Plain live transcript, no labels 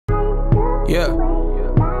Yeah.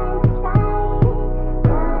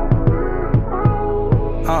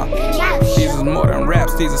 These is more than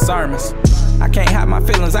raps, these are sermons. I can't hide my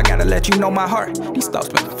feelings, I gotta let you know my heart. These thoughts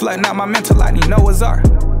been flooding out my mental, I need Noah's Ark.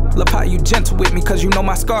 Love how you gentle with me, cause you know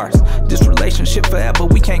my scars. This relationship forever,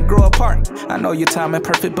 we can't grow apart. I know your time ain't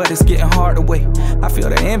perfect, but it's getting hard to wait. I feel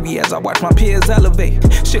the envy as I watch my peers elevate.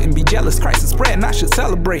 Shouldn't be jealous, Christ is spreading, I should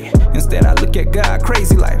celebrate. Instead I look at God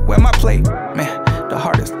crazy like, where my plate? Man, the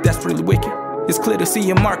heart is desperately wicked. It's clear to see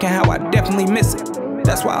your mark and how I definitely miss it.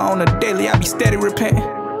 That's why on the daily I be steady repenting,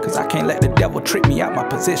 cause I can't let the devil trick me out my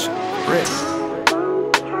position. Real.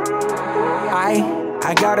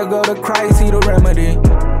 I gotta go to Christ, he the remedy.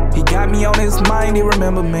 He got me on his mind, he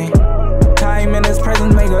remember me. Time in his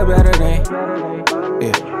presence make a better day.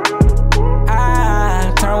 Yeah.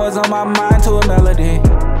 I turn what's on my mind to a melody.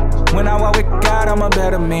 When I walk with God, I'm a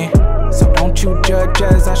better me. So don't you judge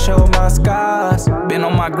as I show my scars. Been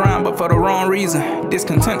on my grind, but for the wrong reason.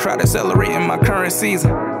 Discontent try to accelerate in my current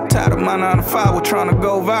season. Tired of my 9 to 5, we're trying to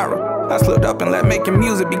go viral. I slipped up and let making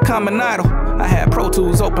music become an idol. I had Pro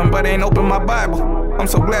Tools open, but ain't open my Bible. I'm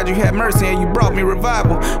so glad you had mercy and you brought me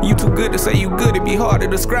revival. You too good to say you good, it'd be hard to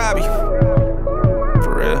describe you.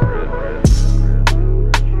 For real.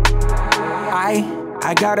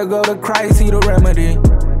 I gotta go to Christ, he the remedy.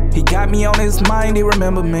 He got me on his mind, he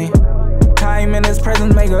remember me. Time in his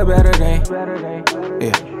presence make a better day.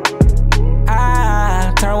 Yeah.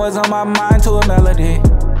 I turn what's on my mind to a melody.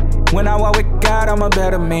 When I walk with God, I'm a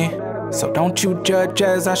better me. So don't you judge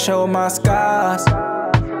as I show my scars.